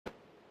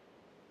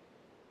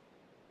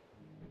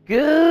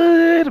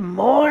Good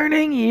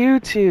morning,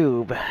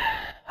 YouTube.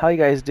 How you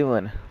guys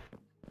doing?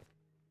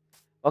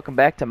 Welcome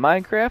back to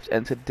Minecraft,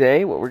 and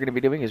today what we're going to be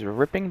doing is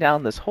ripping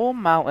down this whole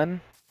mountain.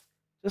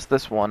 Just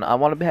this one. I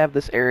want to have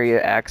this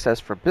area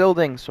access for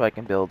building so I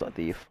can build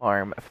the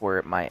farm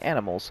for my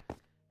animals.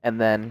 And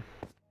then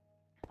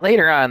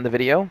later on in the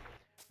video,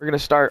 we're going to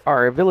start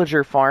our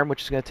villager farm,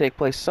 which is going to take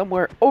place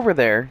somewhere over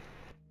there.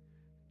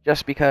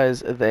 Just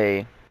because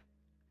they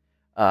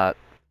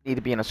need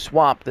to be in a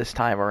swamp this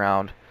time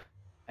around.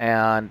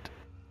 And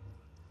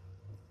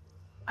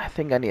I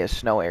think I need a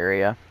snow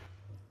area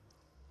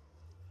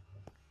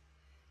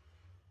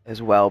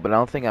as well, but I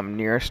don't think I'm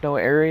near a snow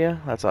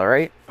area. That's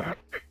alright.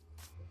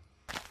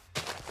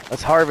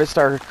 Let's harvest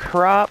our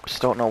crops.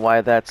 Don't know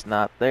why that's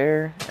not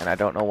there, and I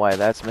don't know why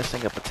that's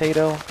missing a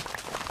potato.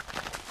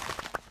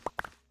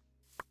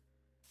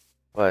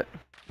 But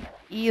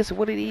it is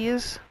what it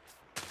is.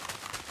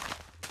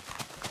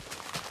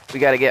 We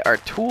gotta get our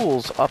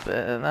tools up,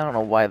 and I don't know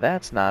why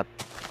that's not.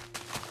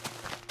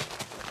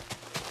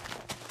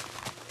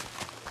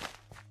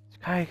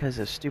 It's probably because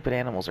the stupid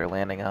animals are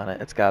landing on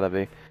it. It's gotta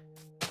be.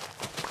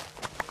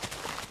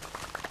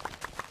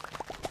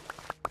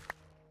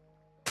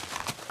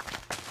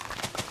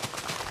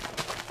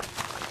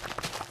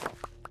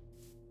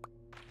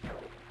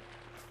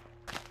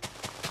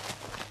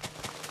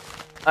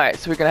 Alright,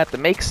 so we're gonna have to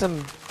make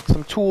some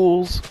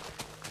tools.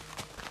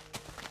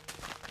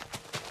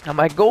 Now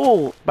my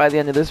goal by the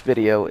end of this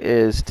video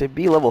is to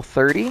be level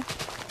 30.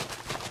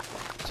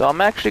 So I'm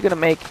actually gonna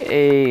make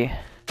a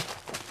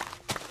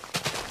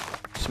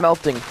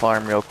smelting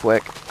farm real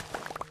quick.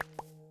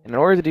 And in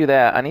order to do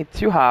that, I need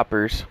 2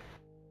 hoppers.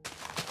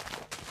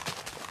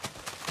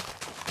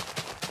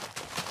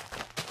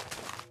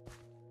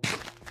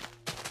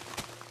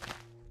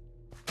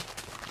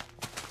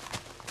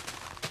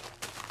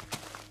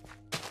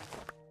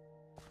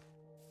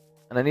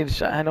 And I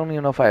need I don't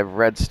even know if I have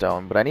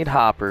redstone, but I need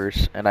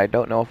hoppers, and I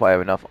don't know if I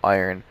have enough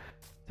iron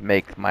to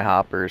make my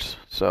hoppers.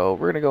 So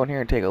we're gonna go in here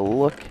and take a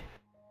look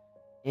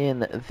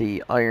in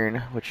the iron,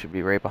 which should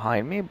be right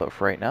behind me, but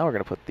for right now we're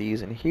gonna put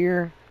these in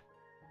here.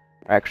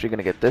 We're actually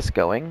gonna get this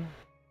going.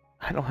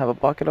 I don't have a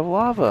bucket of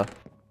lava.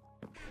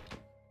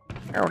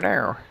 Oh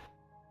no.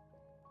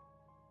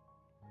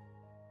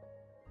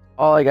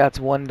 All I got's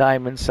 1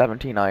 diamond,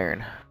 17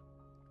 iron.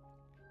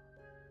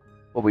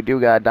 Well, we do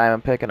got a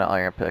diamond pick and an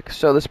iron pick.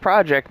 So this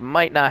project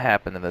might not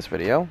happen in this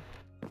video.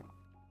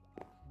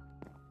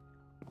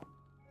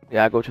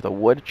 Yeah, I go to the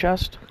wood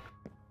chest,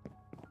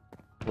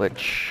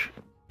 which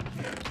I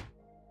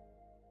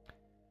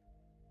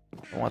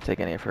don't want to take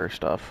any of her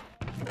stuff.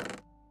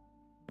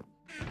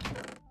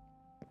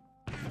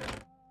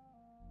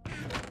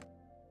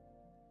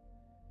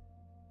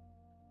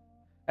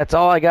 That's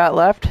all I got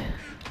left?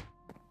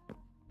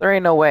 There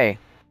ain't no way.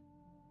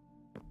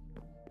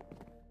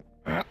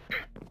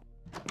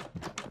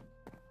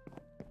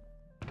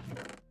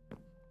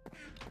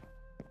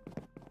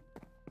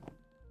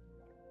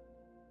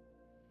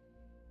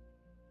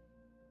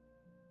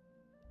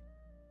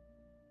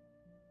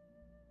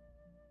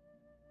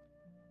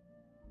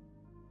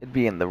 It'd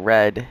be in the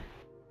red.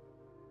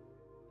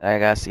 I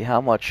gotta see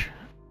how much.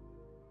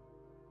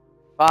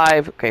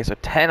 5. Okay, so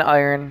 10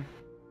 iron.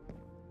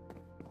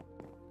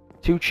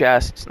 2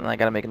 chests, and I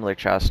gotta make another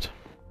chest.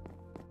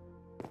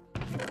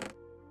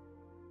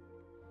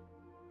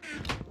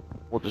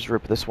 We'll just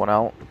rip this one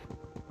out.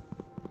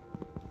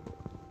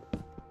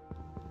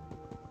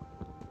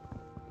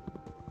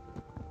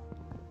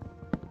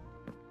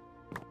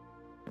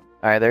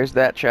 Alright, there's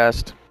that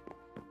chest.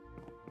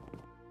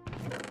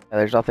 And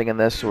there's nothing in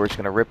this, so we're just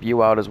going to rip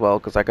you out as well,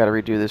 because I got to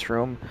redo this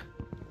room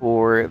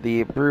for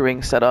the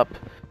brewing setup.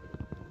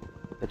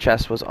 The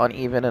chest was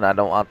uneven, and I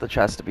don't want the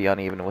chest to be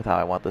uneven with how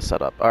I want this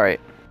set up. Alright.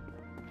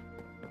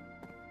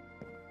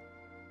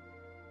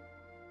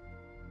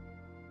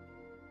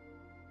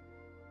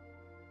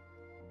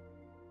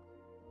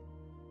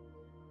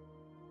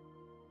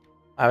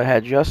 I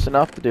had just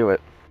enough to do it.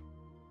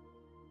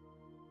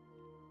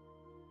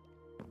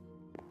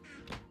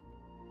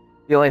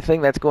 The only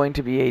thing that's going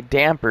to be a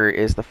damper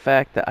is the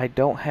fact that I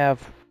don't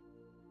have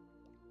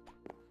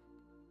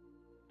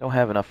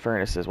enough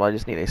furnaces. Well, I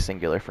just need a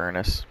singular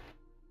furnace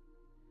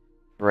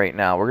right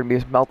now. We're going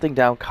to be melting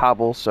down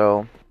cobble,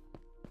 so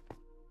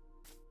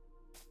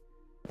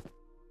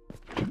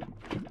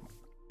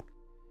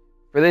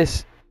for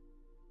this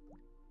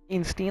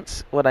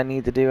instance, what I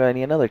need to do, I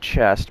need another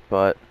chest,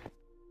 but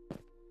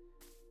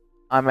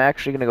I'm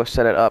actually going to go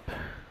set it up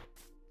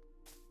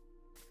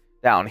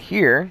down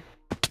here.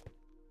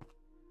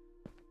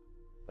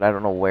 But I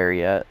don't know where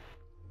yet.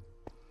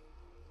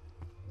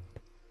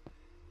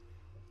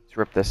 Let's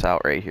rip this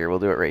out right here. We'll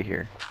do it right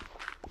here.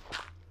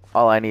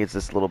 All I need is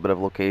this little bit of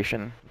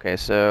location. Okay,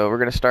 so we're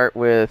going to start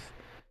with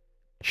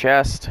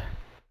chest.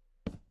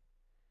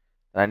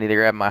 I need to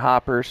grab my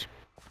hoppers.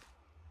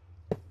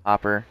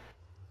 Hopper.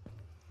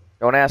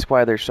 Don't ask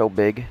why they're so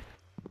big.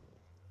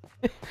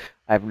 I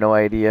have no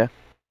idea.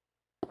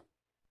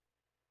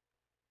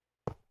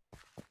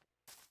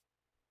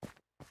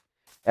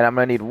 And I'm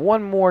going to need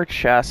one more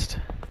chest,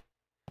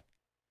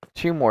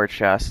 2 more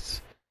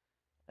chests,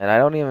 and I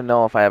don't even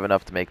know if I have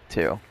enough to make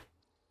 2.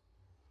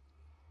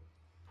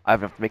 I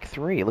have enough to make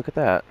 3, look at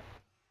that.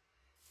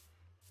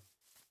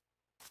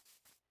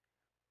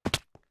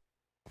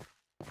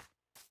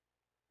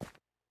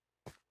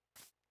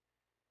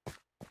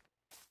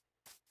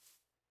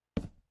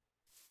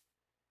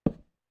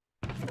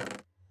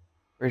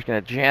 We're just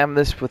going to jam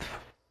this with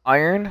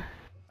iron,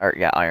 or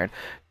yeah, iron,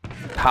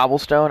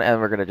 cobblestone,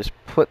 and we're going to just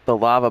put the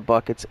lava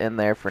buckets in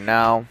there for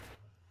now.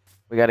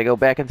 We got to go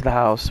back into the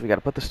house, we got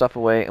to put the stuff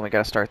away, and we got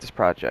to start this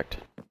project.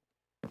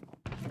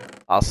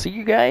 I'll see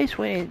you guys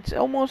when it's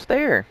almost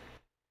there.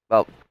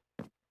 Well,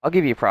 I'll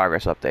give you a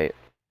progress update.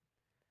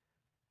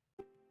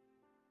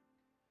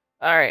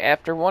 Alright,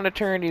 after 1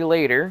 eternity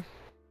later,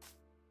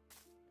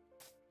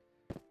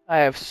 I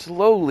have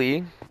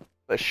slowly,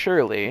 but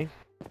surely,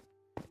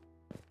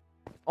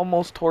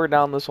 almost tore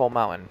down this whole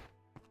mountain.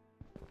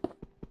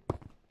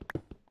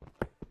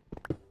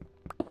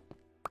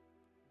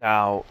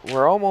 Now,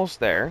 we're almost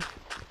there.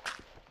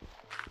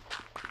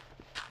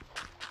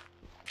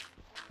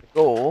 The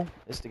goal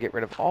is to get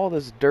rid of all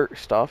this dirt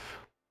stuff.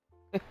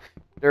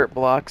 Dirt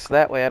blocks.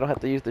 That way I don't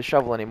have to use the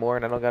shovel anymore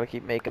and I don't gotta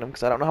keep making them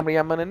because I don't know how many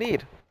I'm gonna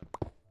need.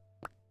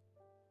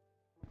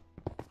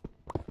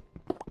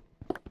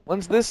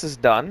 Once this is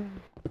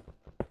done,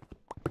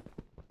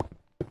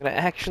 I'm gonna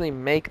actually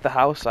make the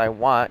house I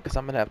want because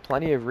I'm gonna have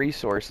plenty of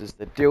resources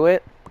to do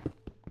it.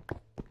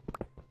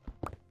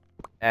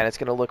 And it's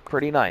gonna look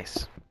pretty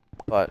nice.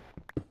 But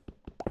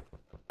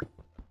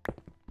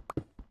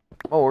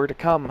more to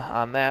come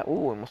on that.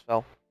 Ooh, almost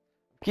fell.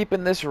 I'm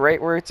keeping this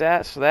right where it's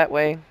at so that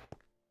way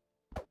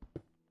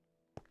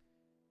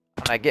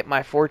when I get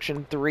my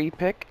Fortune 3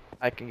 pick,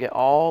 I can get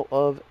all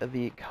of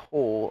the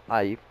coal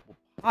I will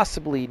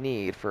possibly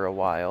need for a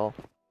while.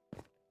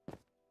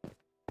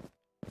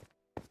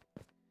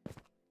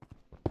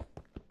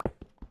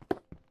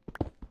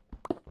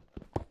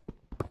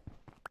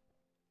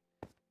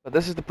 But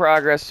this is the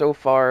progress so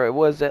far. It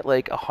was at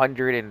like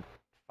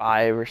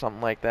 105 or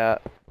something like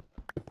that.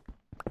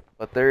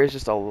 But there is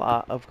just a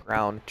lot of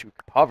ground to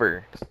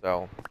cover,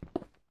 so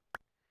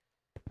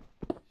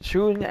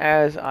soon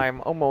as I'm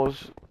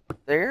almost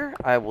there,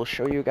 I will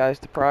show you guys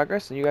the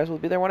progress, and you guys will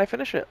be there when I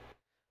finish it.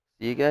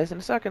 See you guys in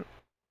a second.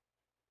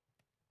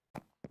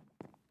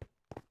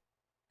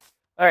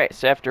 Alright,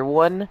 so after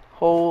 1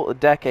 whole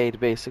decade,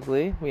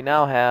 basically, we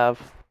now have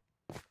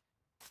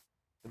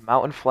the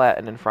mountain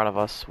flattened in front of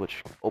us,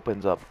 which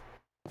opens up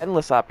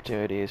endless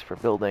opportunities for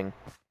building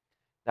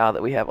now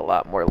that we have a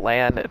lot more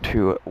land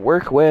to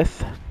work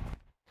with.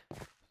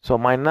 So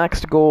my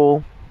next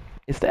goal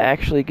is to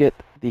actually get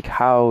the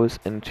cows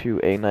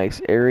into a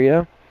nice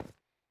area.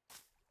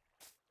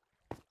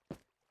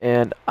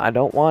 And I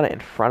don't want it in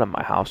front of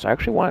my house. I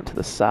actually want it to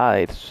the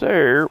side.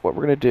 So what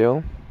we're going to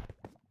do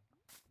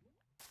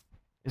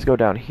is go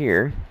down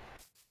here.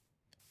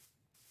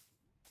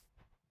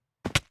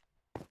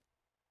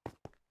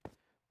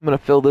 I'm going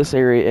to fill this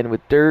area in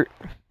with dirt.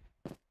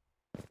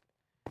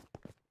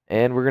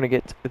 And we're going to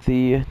get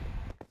the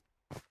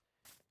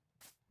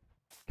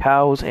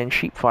cows and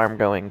sheep farm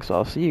going. So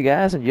I'll see you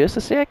guys in just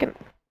a second.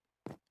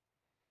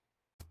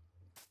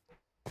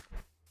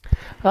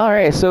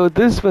 Alright, so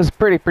this was a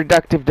pretty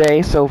productive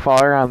day so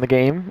far on the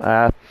game.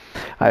 I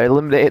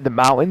eliminated the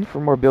mountain for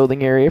more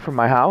building area for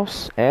my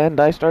house, and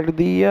I started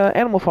the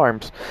animal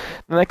farms.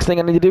 The next thing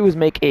I need to do is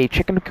make a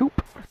chicken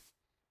coop,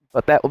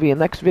 but that will be in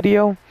next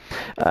video.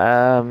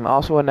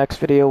 Also in next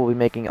video, we'll be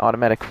making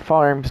automatic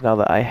farms now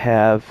that I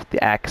have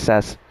the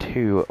access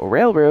to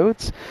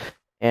railroads,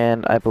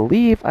 and I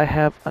believe I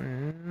have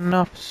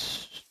enough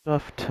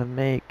stuff to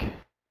make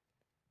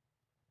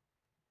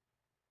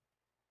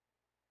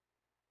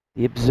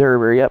the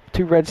observer. Yep,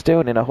 2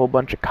 redstone and a whole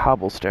bunch of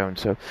cobblestone.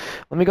 So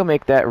let me go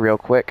make that real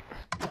quick.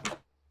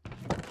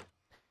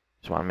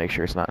 Just want to make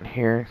sure it's not in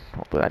here.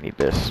 Hopefully I need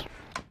this.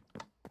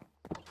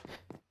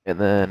 And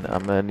then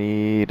I'm gonna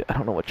need, I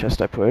don't know what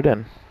chest I put it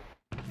in.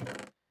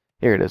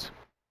 Here it is.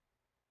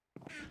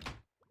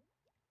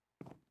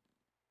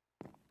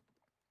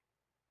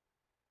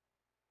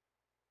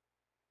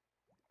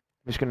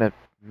 I'm just gonna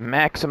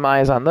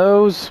maximize on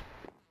those.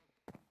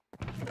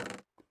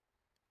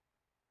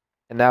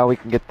 And now we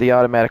can get the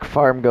automatic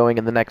farm going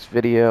in the next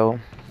video.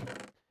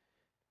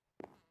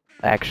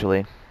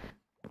 Actually,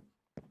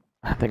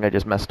 I think I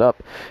just messed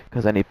up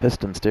because I need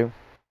pistons too.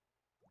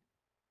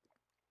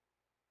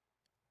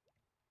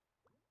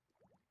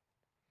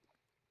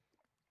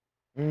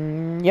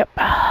 Yep,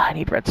 I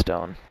need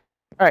redstone.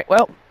 Alright,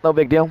 well, no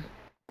big deal.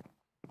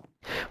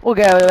 We'll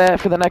gather that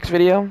for the next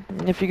video.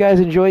 If you guys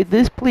enjoyed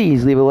this,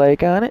 please leave a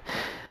like on it.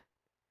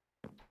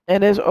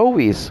 And as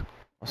always,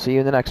 I'll see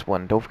you in the next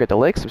one. Don't forget to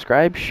like,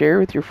 subscribe, share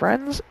with your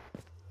friends.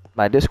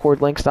 My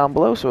Discord link's down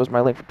below, so is my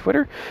link for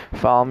Twitter.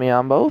 Follow me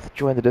on both,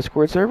 join the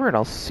Discord server, and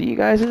I'll see you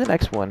guys in the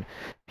next one.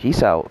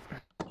 Peace out.